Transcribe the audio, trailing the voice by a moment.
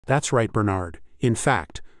That's right, Bernard. In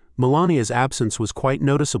fact, Melania's absence was quite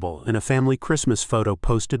noticeable in a family Christmas photo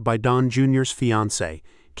posted by Don Jr.'s fiancé,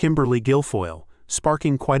 Kimberly Guilfoyle,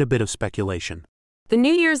 sparking quite a bit of speculation. The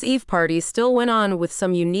New Year's Eve party still went on with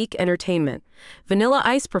some unique entertainment. Vanilla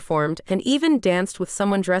Ice performed and even danced with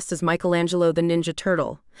someone dressed as Michelangelo the Ninja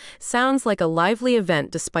Turtle. Sounds like a lively event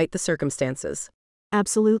despite the circumstances.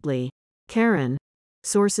 Absolutely. Karen.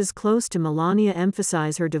 Sources close to Melania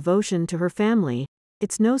emphasize her devotion to her family.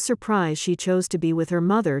 It's no surprise she chose to be with her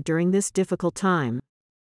mother during this difficult time.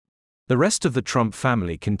 The rest of the Trump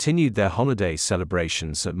family continued their holiday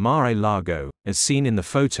celebrations at Mar-a-Lago, as seen in the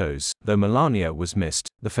photos. Though Melania was missed,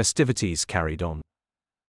 the festivities carried on.